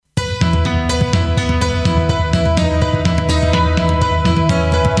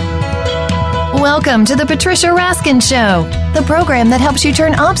Welcome to the Patricia Raskin Show, the program that helps you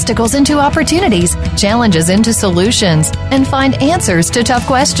turn obstacles into opportunities, challenges into solutions, and find answers to tough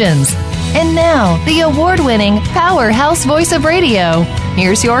questions. And now, the award-winning powerhouse voice of radio.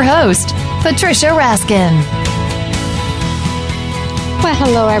 Here's your host, Patricia Raskin. Well,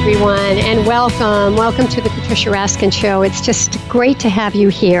 hello, everyone, and welcome. Welcome to the Patricia Raskin Show. It's just great to have you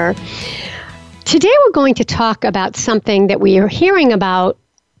here. Today, we're going to talk about something that we are hearing about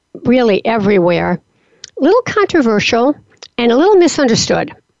really everywhere, a little controversial and a little misunderstood.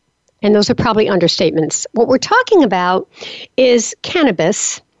 And those are probably understatements. What we're talking about is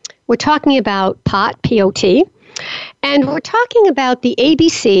cannabis. We're talking about pot, P-O-T, and we're talking about the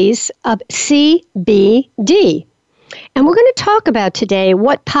ABCs of CBD. And we're going to talk about today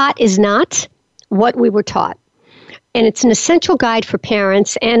what pot is not, what we were taught. And it's an essential guide for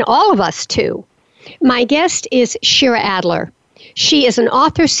parents and all of us, too. My guest is Shira Adler. She is an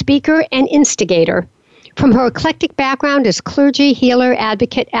author, speaker, and instigator. From her eclectic background as clergy, healer,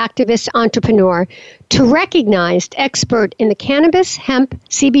 advocate, activist, entrepreneur, to recognized expert in the cannabis, hemp,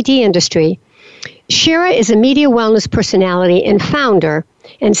 CBD industry, Shira is a media wellness personality and founder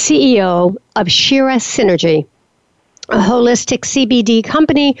and CEO of Shira Synergy, a holistic CBD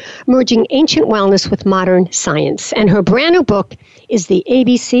company merging ancient wellness with modern science. And her brand new book is The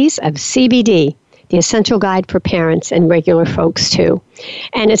ABCs of CBD, the essential guide for parents and regular folks, too.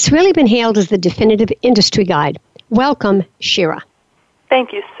 And it's really been hailed as the definitive industry guide. Welcome, Shira.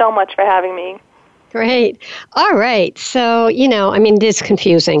 Thank you so much for having me. Great. All right. So, it is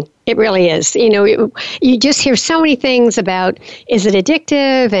confusing. It really is. You just hear so many things about, is it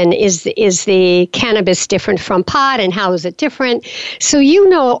addictive, and is the cannabis different from pot, and how is it different? So you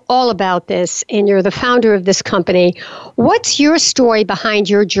know all about this, and you're the founder of this company. What's your story behind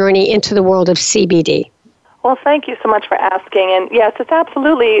your journey into the world of CBD? Well, thank you so much for asking. And yes, it's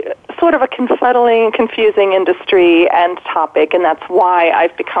absolutely sort of a confuddling, confusing industry and topic, and that's why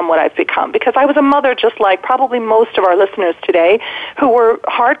I've become what I've become. Because I was a mother just like probably most of our listeners today who were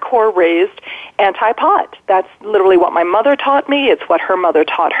hardcore raised anti-pot. That's literally what my mother taught me. It's what her mother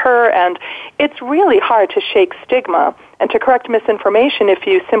taught her, and it's really hard to shake stigma and to correct misinformation if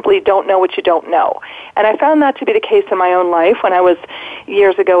you simply don't know what you don't know. And I found that to be the case in my own life when I was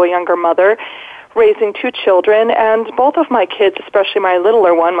years ago a younger mother, raising two children, and both of my kids, especially my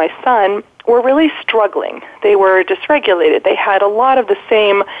littler one, my son, were really struggling. They were dysregulated. They had a lot of the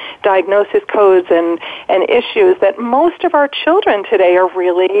same diagnosis codes and issues that most of our children today are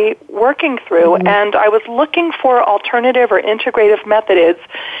really working through. Mm-hmm. And I was looking for alternative or integrative methods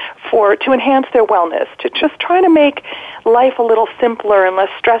to enhance their wellness, to just try to make life a little simpler and less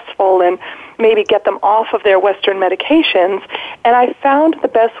stressful, and maybe get them off of their Western medications. And I found the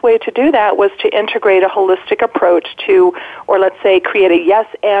best way to do that was to integrate a holistic approach to, or let's say, create a yes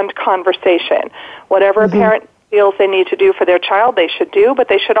and conversation. Whatever mm-hmm. a parent feels they need to do for their child, they should do, but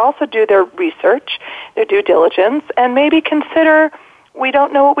they should also do their research, their due diligence, and maybe consider, we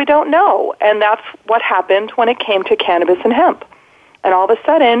don't know what we don't know. And that's what happened when it came to cannabis and hemp. And all of a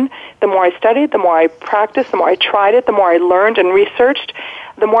sudden, the more I studied, the more I practiced, the more I tried it, the more I learned and researched,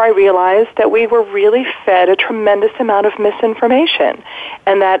 the more I realized that we were really fed a tremendous amount of misinformation,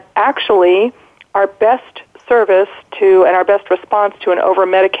 and that actually our best service to and our best response to an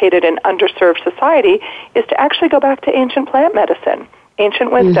over-medicated and underserved society is to actually go back to ancient plant medicine,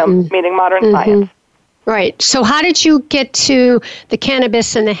 ancient wisdom, mm-hmm. meaning modern mm-hmm. science. Right. So how did you get to the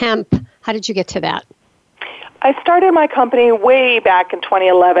cannabis and the hemp? How did you get to that? I started my company way back in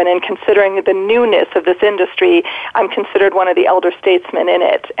 2011, and considering the newness of this industry, I'm considered one of the elder statesmen in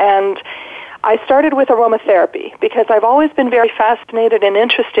it. And I started with aromatherapy because I've always been very fascinated and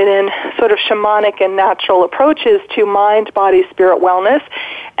interested in sort of shamanic and natural approaches to mind, body, spirit wellness.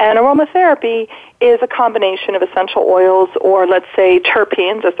 And aromatherapy is a combination of essential oils, or let's say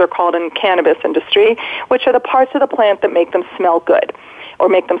terpenes, as they're called in cannabis industry, which are the parts of the plant that make them smell good or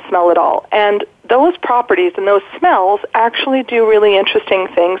make them smell at all. And those properties and those smells actually do really interesting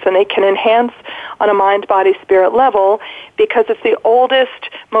things, and they can enhance on a mind, body, spirit level because it's the oldest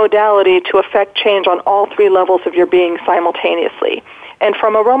modality to affect change on all three levels of your being simultaneously. And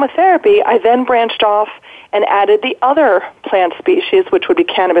from aromatherapy, I then branched off and added the other plant species, which would be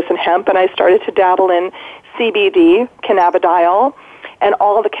cannabis and hemp, and I started to dabble in CBD, cannabidiol, and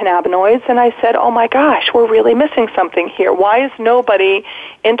all the cannabinoids, and I said, oh my gosh, we're really missing something here. Why is nobody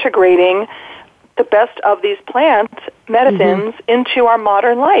integrating the best of these plant medicines mm-hmm. into our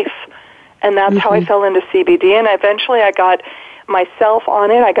modern life? And that's mm-hmm. how I fell into CBD, and eventually I got myself on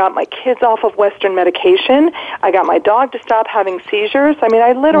it. I got my kids off of Western medication. I got my dog to stop having seizures. I mean,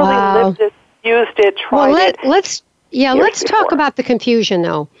 I literally lived it, used it, tried it. Let's talk about the confusion,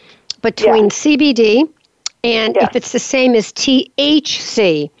 though. between CBD and if it's the same as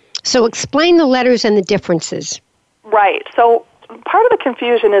THC. So explain the letters and the differences. Right. So part of the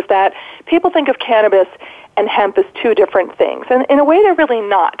confusion is that people think of cannabis and hemp as two different things. And in a way, they're really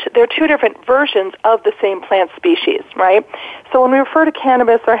not. They're two different versions of the same plant species, right? So when we refer to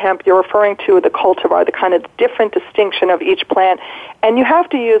cannabis or hemp, you're referring to the cultivar, the kind of different distinction of each plant. And you have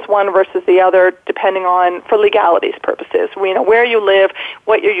to use one versus the other depending on, for legalities purposes, where you live,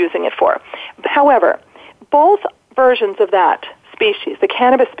 what you're using it for. However, both versions of that species, the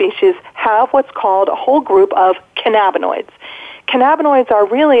cannabis species, have what's called a whole group of cannabinoids. Cannabinoids are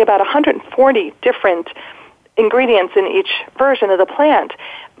really about 140 different ingredients in each version of the plant,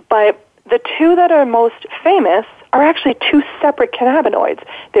 but the two that are most famous are actually two separate cannabinoids.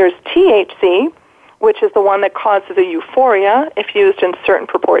 There's THC, which is the one that causes a euphoria if used in certain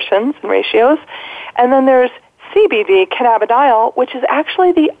proportions and ratios, and then there's CBD, cannabidiol, which is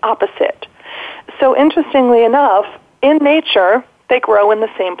actually the opposite. So interestingly enough, in nature, they grow in the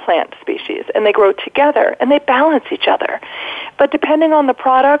same plant species, and they grow together, and they balance each other. But depending on the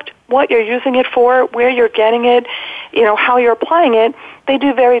product, what you're using it for, where you're getting it, how you're applying it, they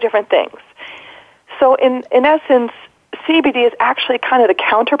do very different things. So in essence, CBD is actually kind of the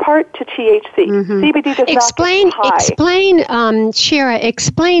counterpart to THC. CBD does Shira,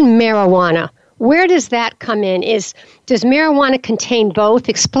 explain marijuana. Where does that come in? Does marijuana contain both?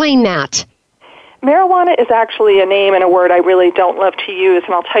 Explain that. Marijuana is actually a name and a word I really don't love to use,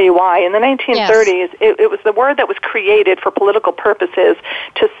 and I'll tell you why. In the 1930s, it was the word that was created for political purposes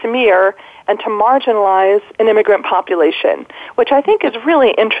to smear and to marginalize an immigrant population, which I think is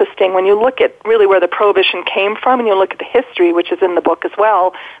really interesting when you look at really where the Prohibition came from and you look at the history, which is in the book as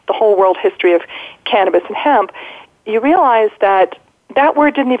well, the whole world history of cannabis and hemp. You realize that that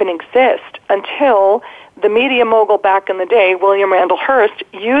word didn't even exist until the media mogul back in the day, William Randall Hearst,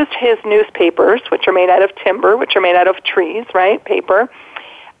 used his newspapers, which are made out of timber, which are made out of trees, right, paper.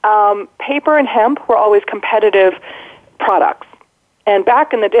 Paper and hemp were always competitive products. And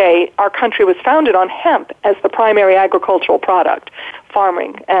back in the day, our country was founded on hemp as the primary agricultural product,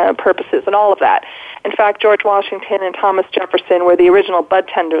 farming purposes and all of that. In fact, George Washington and Thomas Jefferson were the original bud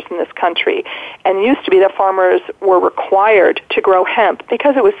tenders in this country. And it used to be that farmers were required to grow hemp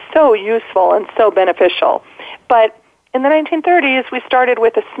because it was so useful and so beneficial. But in the 1930s, we started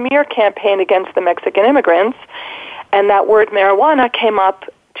with a smear campaign against the Mexican immigrants, and that word marijuana came up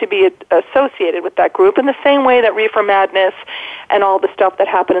to be associated with that group in the same way that reefer madness and all the stuff that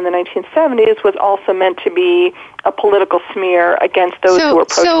happened in the 1970s was also meant to be a political smear against those who were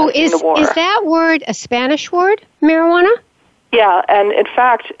protesting the war. So is that word a Spanish word, marijuana? Yeah, and in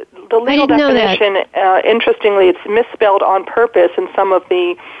fact, the legal definition, interestingly, it's misspelled on purpose in some of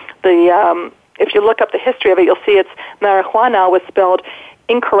the if you look up the history of it, you'll see it's marijuana was spelled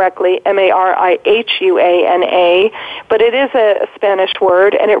incorrectly, marihuana, but it is a Spanish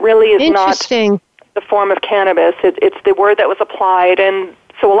word, and it really is not the form of cannabis. It's the word that was applied, and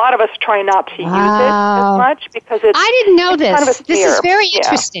so a lot of us try not to use it as much because it's I didn't know this. Kind of a smear. This is very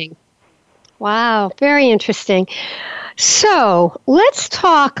interesting. Wow, very interesting. So let's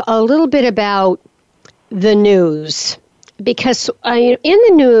talk a little bit about the news, because in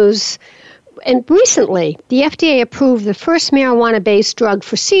the news, and recently, the FDA approved the first marijuana-based drug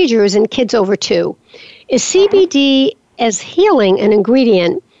for seizures in kids over 2. Is CBD as healing an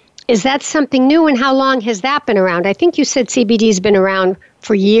ingredient? Is that something new, and how long has that been around? I think you said CBD's been around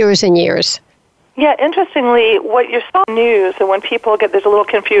for years and years. Yeah, interestingly, what you saw in the news, and when people there's a little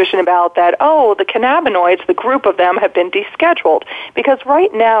confusion about that, the cannabinoids, the group of them, have been descheduled. Because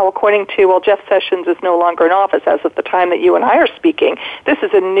right now, according to, Jeff Sessions is no longer in office as of the time that you and I are speaking. This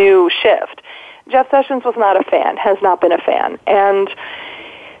is a new shift. Jeff Sessions was not a fan, has not been a fan. And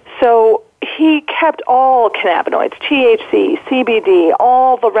so he kept all cannabinoids, THC, CBD,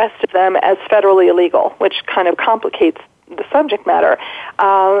 all the rest of them as federally illegal, which kind of complicates the subject matter.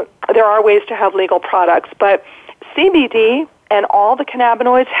 There are ways to have legal products, but CBD and all the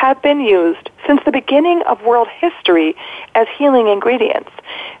cannabinoids have been used since the beginning of world history as healing ingredients.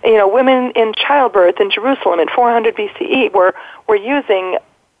 Women in childbirth in Jerusalem in 400 BCE were using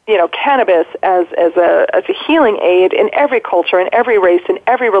cannabis as a healing aid in every culture, in every race, in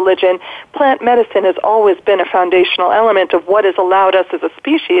every religion. Plant medicine has always been a foundational element of what has allowed us as a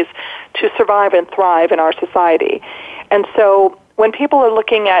species to survive and thrive in our society. And so when people are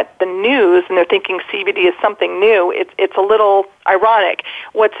looking at the news and they're thinking CBD is something new, it's a little ironic.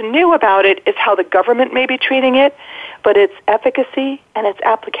 What's new about it is how the government may be treating it, but its efficacy and its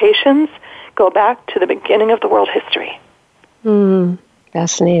applications go back to the beginning of the world history.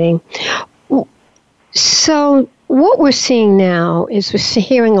 Fascinating. So what we're seeing now is we're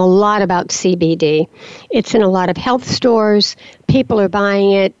hearing a lot about CBD. It's in a lot of health stores. People are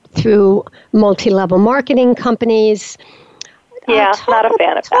buying it through multi-level marketing companies. Yeah, not a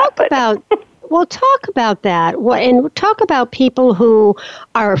fan of that. Well, talk about that, and talk about people who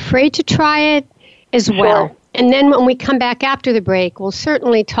are afraid to try it as well. Sure. And then when we come back after the break, we'll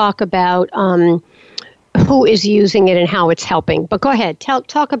certainly talk about who is using it and how it's helping. But go ahead,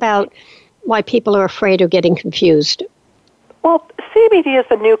 talk about why people are afraid or getting confused. Well, CBD is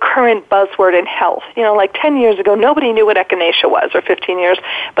the new current buzzword in health. Like 10 years ago, nobody knew what echinacea was, or 15 years.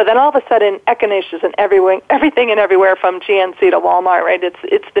 But then all of a sudden, echinacea is in everything and everywhere from GNC to Walmart, right?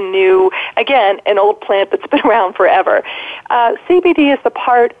 It's the new, again, an old plant that's been around forever. CBD is the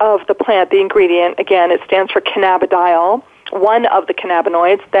part of the plant, the ingredient. Again, it stands for cannabidiol, one of the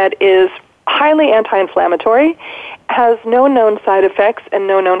cannabinoids that is highly anti-inflammatory, has no known side effects and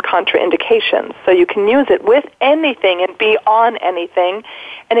no known contraindications. So you can use it with anything and be on anything,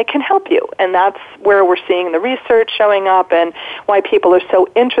 and it can help you. And that's where we're seeing the research showing up and why people are so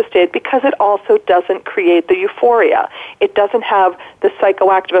interested, because it also doesn't create the euphoria. It doesn't have the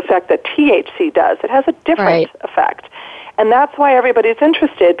psychoactive effect that THC does. It has a different effect. And that's why everybody's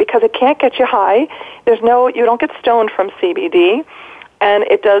interested, because it can't get you high. You don't get stoned from CBD. And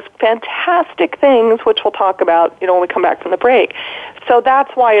it does fantastic things, which we'll talk about, when we come back from the break. So that's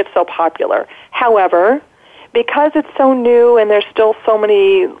why it's so popular. However, because it's so new and there's still so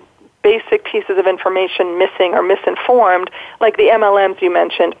many basic pieces of information missing or misinformed, like the MLMs you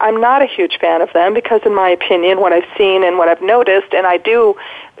mentioned, I'm not a huge fan of them because, in my opinion, what I've seen and what I've noticed, and I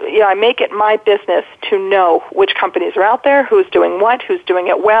make it my business to know which companies are out there, who's doing what, who's doing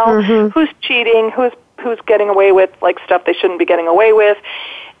it well, who's cheating, who's getting away with stuff they shouldn't be getting away with.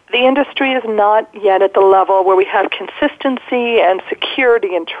 The industry is not yet at the level where we have consistency and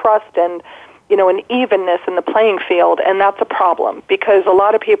security and trust and an evenness in the playing field, and that's a problem because a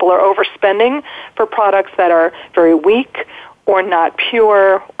lot of people are overspending for products that are very weak or not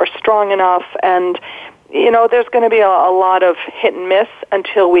pure or strong enough, and there's going to be a lot of hit and miss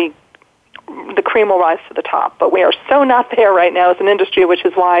until the cream will rise to the top. But we are so not there right now as an industry, which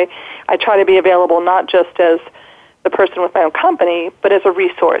is why I try to be available not just as the person with my own company, but as a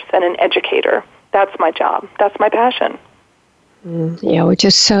resource and an educator. That's my job. That's my passion. Yeah, which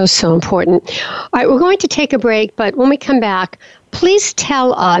is so, so important. All right, we're going to take a break, but when we come back, please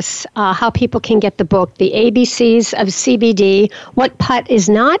tell us how people can get the book, The ABCs of CBD, what pot is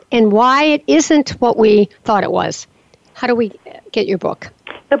not, and why it isn't what we thought it was. How do we get your book?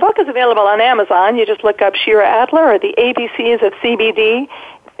 The book is available on Amazon. You just look up Shira Adler or The ABCs of CBD.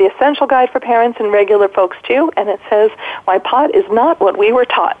 It's the essential guide for parents and regular folks, too, and it says, why pot is not what we were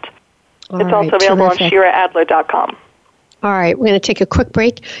taught. It's also available on ShiraAdler.com. All right, we're going to take a quick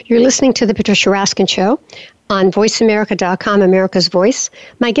break. You're listening to The Patricia Raskin Show on VoiceAmerica.com, America's Voice.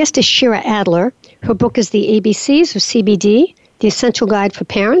 My guest is Shira Adler. Her book is The ABCs of CBD, The Essential Guide for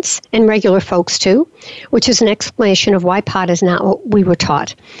Parents and Regular Folks, too, which is an explanation of why pot is not what we were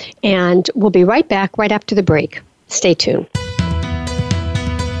taught. And we'll be right back right after the break. Stay tuned.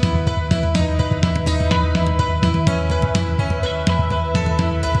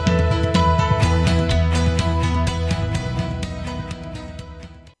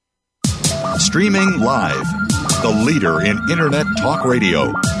 Streaming live, the leader in Internet talk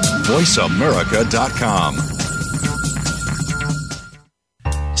radio, VoiceAmerica.com.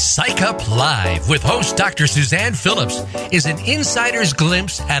 Psych Up Live with host Dr. Suzanne Phillips is an insider's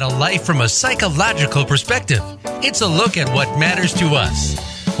glimpse at a life from a psychological perspective. It's a look at what matters to us.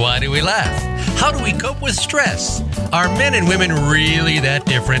 Why do we laugh? How do we cope with stress? Are men and women really that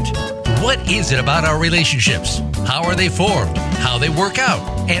different? What is it about our relationships? How are they formed? How they work out?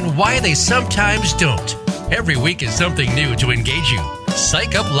 And why they sometimes don't? Every week is something new to engage you.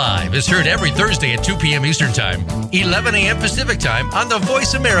 Psych Up Live is heard every Thursday at 2 p.m. Eastern Time, 11 a.m. Pacific Time on the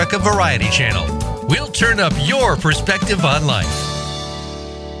Voice America Variety Channel. We'll turn up your perspective on life.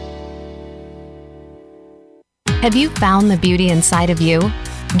 Have you found the beauty inside of you?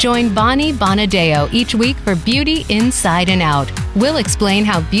 Join Bonnie Bonadeo each week for Beauty Inside and Out. We'll explain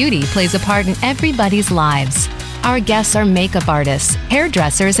how beauty plays a part in everybody's lives. Our guests are makeup artists,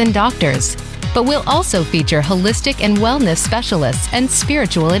 hairdressers, and doctors. But we'll also feature holistic and wellness specialists and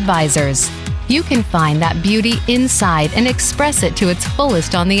spiritual advisors. You can find that beauty inside and express it to its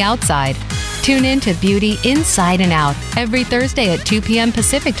fullest on the outside. Tune in to Beauty Inside and Out every Thursday at 2 p.m.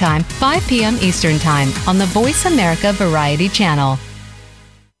 Pacific Time, 5 p.m. Eastern Time on the Voice America Variety Channel.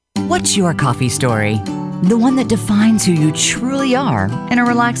 What's your coffee story? The one that defines who you truly are in a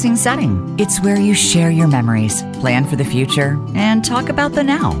relaxing setting. It's where you share your memories, plan for the future, and talk about the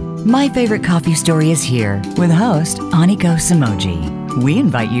now. My Favorite Coffee Story is here with host Aniko Samoji. We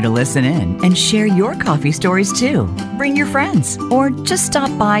invite you to listen in and share your coffee stories too. Bring your friends or just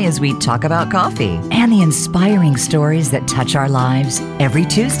stop by as we talk about coffee and the inspiring stories that touch our lives every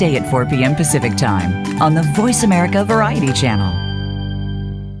Tuesday at 4 p.m. Pacific Time on the Voice America Variety Channel.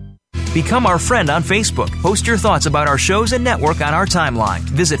 Become our friend on Facebook. Post your thoughts about our shows and network on our timeline.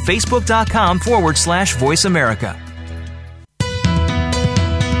 Visit facebook.com/Voice America.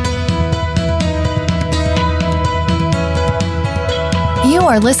 You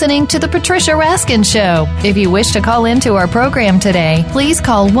are listening to The Patricia Raskin Show. If you wish to call into our program today, please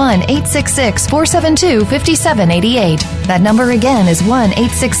call 1-866-472-5788. That number again is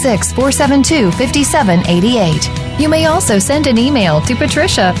 1-866-472-5788. You may also send an email to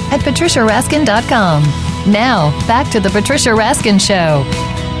patricia@patriciaraskin.com. Now, back to The Patricia Raskin Show.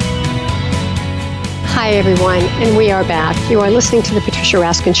 Hi, everyone, and we are back. You are listening to The Patricia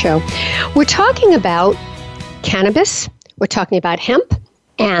Raskin Show. We're talking about cannabis. We're talking about hemp.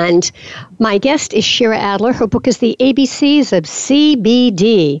 And my guest is Shira Adler. Her book is The ABCs of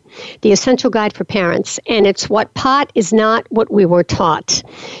CBD, The Essential Guide for Parents. And it's what pot is not what we were taught.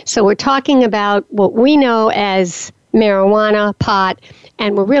 So we're talking about what we know as marijuana, pot,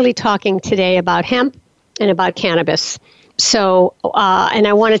 and we're really talking today about hemp and about cannabis. So, and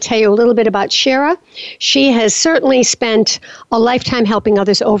I want to tell you a little bit about Shira. She has certainly spent a lifetime helping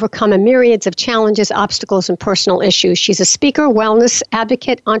others overcome a myriad of challenges, obstacles, and personal issues. She's a speaker, wellness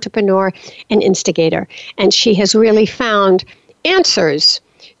advocate, entrepreneur, and instigator. And she has really found answers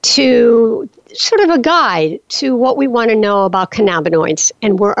to sort of a guide to what we want to know about cannabinoids,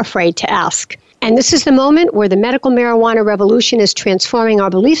 and we're afraid to ask. And this is the moment where the medical marijuana revolution is transforming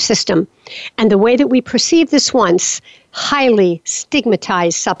our belief system and the way that we perceive this once highly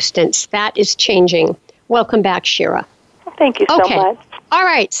stigmatized substance. That is changing. Welcome back, Shira. Thank you so much. All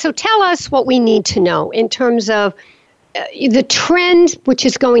right. So tell us what we need to know in terms of the trend, which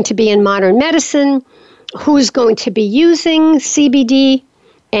is going to be in modern medicine, who's going to be using CBD,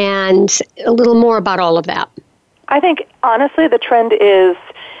 and a little more about all of that. I think, honestly, the trend is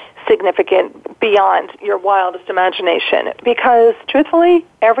significant beyond your wildest imagination because, truthfully,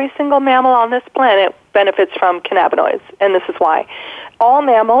 every single mammal on this planet benefits from cannabinoids, and this is why. All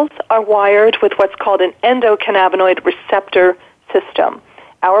mammals are wired with what's called an endocannabinoid receptor system.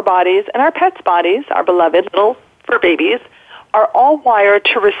 Our bodies and our pets' bodies, our beloved little fur babies, are all wired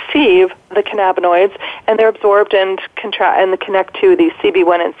to receive the cannabinoids, and they're absorbed and connect to the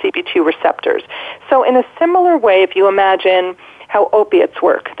CB1 and CB2 receptors. So in a similar way, if you imagine how opiates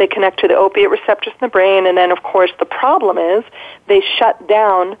work. They connect to the opiate receptors in the brain, and then, of course, the problem is they shut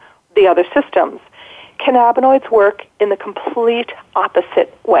down the other systems. Cannabinoids work in the complete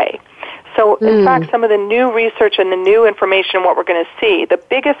opposite way. So, in fact, some of the new research and the new information, what we're going to see, the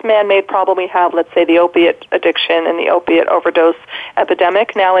biggest man-made problem we have, let's say the opiate addiction and the opiate overdose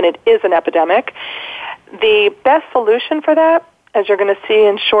epidemic now, and it is an epidemic, the best solution for that, as you're going to see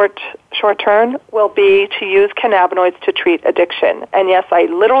in short term, will be to use cannabinoids to treat addiction. And yes, I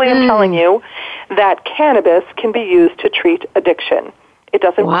literally am telling you that cannabis can be used to treat addiction. It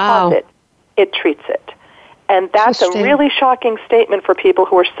doesn't cause it. It treats it. And that's a really shocking statement for people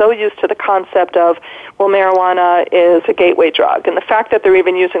who are so used to the concept of, well, marijuana is a gateway drug. And the fact that they're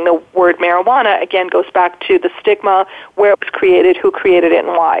even using the word marijuana, again, goes back to the stigma, where it was created, who created it,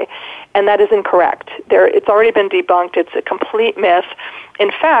 and why. And that is incorrect. It's already been debunked. It's a complete myth.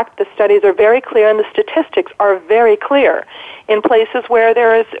 In fact, the studies are very clear and the statistics are very clear. In places where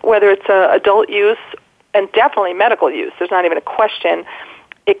there is, whether it's adult use and definitely medical use, there's not even a question,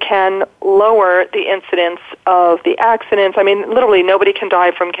 it can lower the incidence of the accidents. I mean, literally nobody can die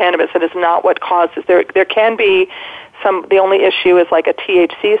from cannabis. It is not what causes. There can be some, the only issue is like a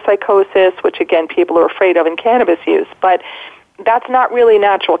THC psychosis, which again people are afraid of in cannabis use, but that's not really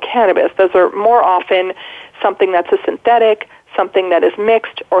natural cannabis. Those are more often something that's a synthetic, something that is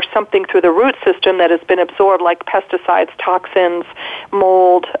mixed, or something through the root system that has been absorbed, like pesticides, toxins,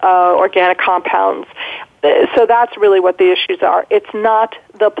 mold, organic compounds. So that's really what the issues are. It's not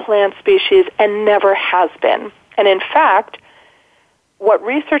the plant species and never has been. And in fact, what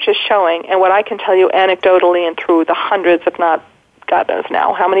research is showing, and what I can tell you anecdotally and through the hundreds, if not God knows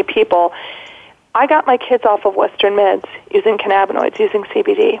now, how many people, I got my kids off of Western meds using cannabinoids, using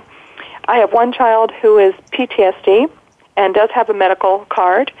CBD. I have one child who is PTSD and does have a medical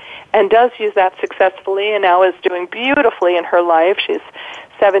card and does use that successfully and now is doing beautifully in her life. She's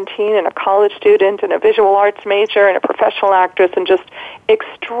 17 and a college student and a visual arts major and a professional actress and just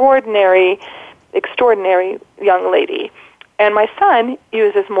extraordinary young lady. And my son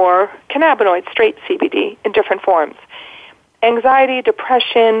uses more cannabinoids, straight CBD, in different forms. anxiety,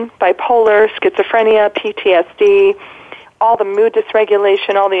 depression, bipolar, schizophrenia, PTSD, all the mood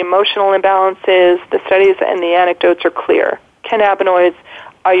dysregulation, all the emotional imbalances, the studies and the anecdotes are clear. Cannabinoids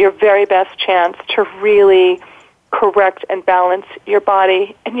are your very best chance to really correct and balance your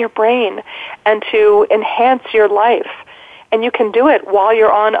body and your brain and to enhance your life. And you can do it while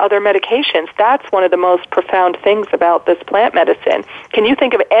you're on other medications. That's one of the most profound things about this plant medicine. Can you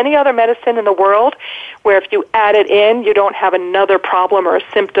think of any other medicine in the world where if you add it in, you don't have another problem or a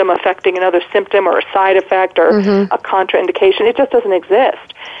symptom affecting another symptom or a side effect or a contraindication? It just doesn't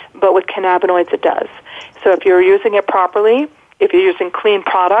exist. But with cannabinoids, it does. So if you're using it properly, if you're using clean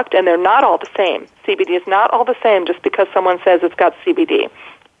product, and they're not all the same. CBD is not all the same just because someone says it's got CBD.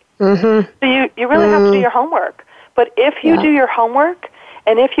 So you really have to do your homework. But if you do your homework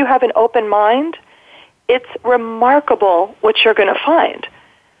and if you have an open mind, it's remarkable what you're going to find.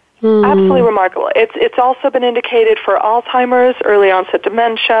 Absolutely remarkable. It's also been indicated for Alzheimer's, early onset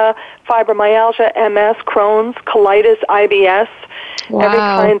dementia, fibromyalgia, MS, Crohn's, colitis, IBS, every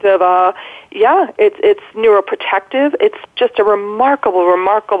kind of, it's neuroprotective. It's just a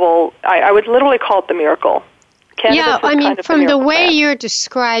remarkable, I would literally call it the miracle. Cannabis I mean, from the way you're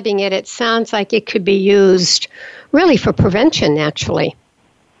describing it, it sounds like it could be used really for prevention, actually.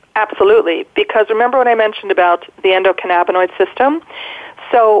 Absolutely, because remember what I mentioned about the endocannabinoid system?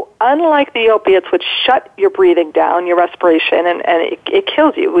 So unlike the opiates, which shut your breathing down, your respiration, and it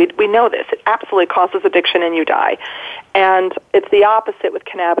kills you, we know this. It absolutely causes addiction and you die. And it's the opposite with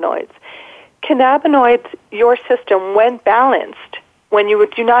cannabinoids. Cannabinoids, your system, when balanced, when you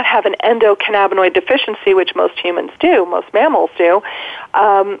do not have an endocannabinoid deficiency, which most humans do, most mammals do,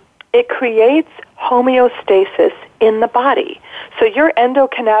 it creates homeostasis in the body. So your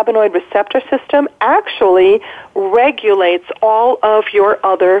endocannabinoid receptor system actually regulates all of your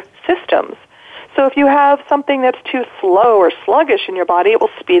other systems. So if you have something that's too slow or sluggish in your body, it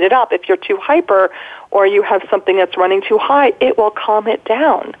will speed it up. If you're too hyper or you have something that's running too high, it will calm it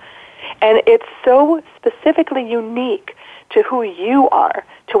down. And it's so specifically unique to who you are,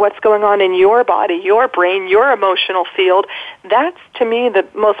 to what's going on in your body, your brain, your emotional field. That's, to me, the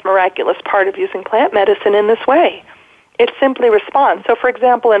most miraculous part of using plant medicine in this way. It simply responds. So, for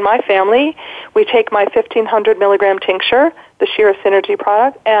example, in my family, we take my 1,500 milligram tincture, the Shira Synergy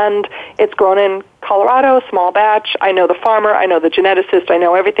product, and it's grown in Colorado, small batch. I know the farmer, I know the geneticist, I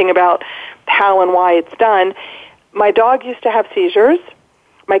know everything about how and why it's done. My dog used to have seizures.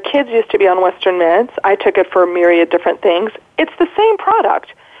 My kids used to be on Western meds. I took it for a myriad different things. It's the same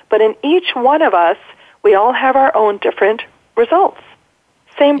product, but in each one of us, we all have our own different results.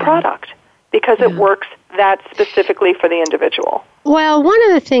 Same product, because it works that specifically for the individual. Well, one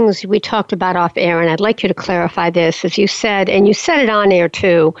of the things we talked about off air, and I'd like you to clarify this, as you said, and you said it on air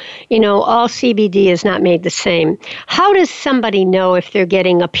too, all CBD is not made the same. How does somebody know if they're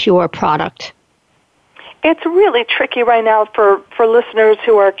getting a pure product? It's really tricky right now for listeners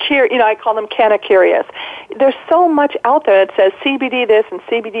who are curious. I call them canna-curious. There's so much out there that says CBD this and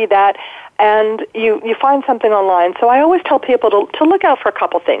CBD that, and you find something online. So I always tell people to look out for a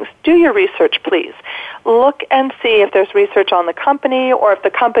couple things. Do your research, please. Look and see if there's research on the company or if the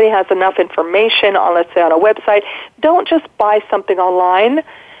company has enough information on, let's say, on a website. Don't just buy something online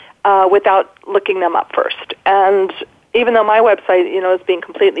without looking them up first. And even though my website, is being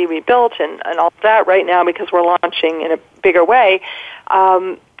completely rebuilt and all that right now because we're launching in a bigger way,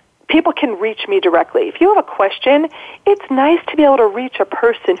 people can reach me directly. If you have a question, it's nice to be able to reach a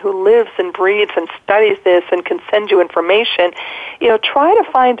person who lives and breathes and studies this and can send you information. Try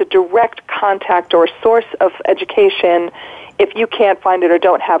to find a direct contact or source of education if you can't find it or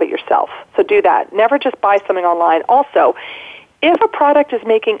don't have it yourself. So do that. Never just buy something online. Also, if a product is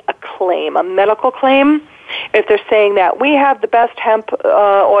making a claim, a medical claim, if they're saying that we have the best hemp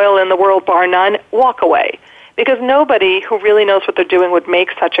oil in the world, bar none, walk away. Because nobody who really knows what they're doing would make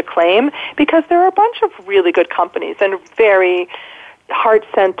such a claim, because there are a bunch of really good companies and very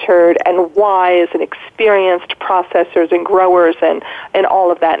heart-centered and wise and experienced processors and growers and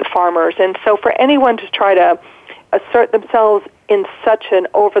all of that, and farmers. And so for anyone to try to assert themselves in such an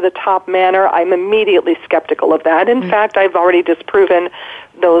over-the-top manner, I'm immediately skeptical of that. In fact, I've already disproven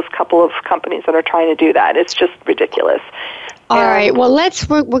those couple of companies that are trying to do that. It's just ridiculous. All right. Well,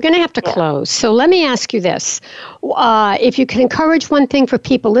 we're going to have to close. So let me ask you this. If you could encourage one thing for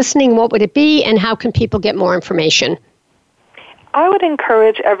people listening, what would it be, and how can people get more information? I would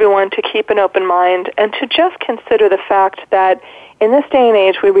encourage everyone to keep an open mind and to just consider the fact that in this day and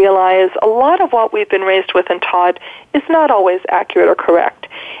age, we realize a lot of what we've been raised with and taught is not always accurate or correct.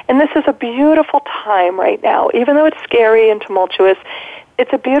 And this is a beautiful time right now. Even though it's scary and tumultuous,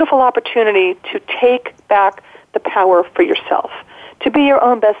 it's a beautiful opportunity to take back the power for yourself. To be your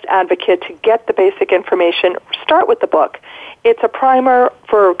own best advocate, to get the basic information, start with the book. It's a primer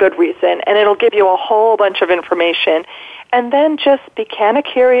for a good reason, and it'll give you a whole bunch of information. And then just be kind of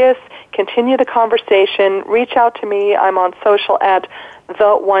curious, continue the conversation, reach out to me. I'm on social at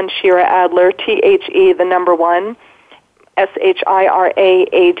Shira Adler, THE1,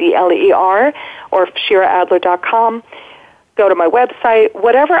 SHIRAADLER, or ShiraAdler.com. Go to my website.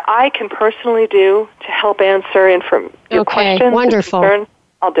 Whatever I can personally do to help answer your questions, wonderful. Concerns,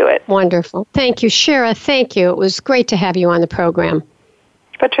 I'll do it. Wonderful. Thank you, Shira. Thank you. It was great to have you on the program.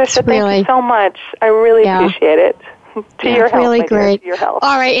 Patricia, thank you so much. I really appreciate it. To your health, really great. To your health.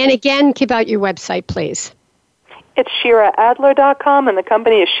 All right, and again, give out your website, please. It's ShiraAdler.com, and the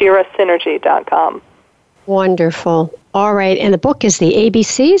company is ShiraSynergy.com. Wonderful. All right, and the book is The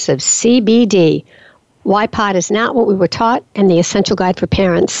ABCs of CBD. Why pot is not what we were taught, and the essential guide for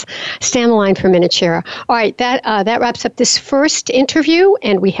parents. Stay on the line for a minute, Shira. All right, that wraps up this first interview,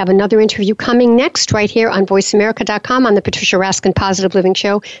 and we have another interview coming next right here on VoiceAmerica.com on the Patricia Raskin Positive Living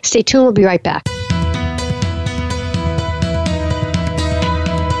Show. Stay tuned. We'll be right back.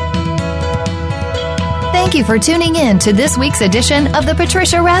 Thank you for tuning in to this week's edition of The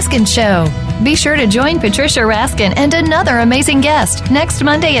Patricia Raskin Show. Be sure to join Patricia Raskin and another amazing guest next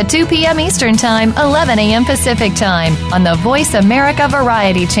Monday at 2 p.m. Eastern Time, 11 a.m. Pacific Time on the Voice America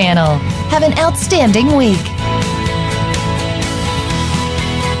Variety Channel. Have an outstanding week.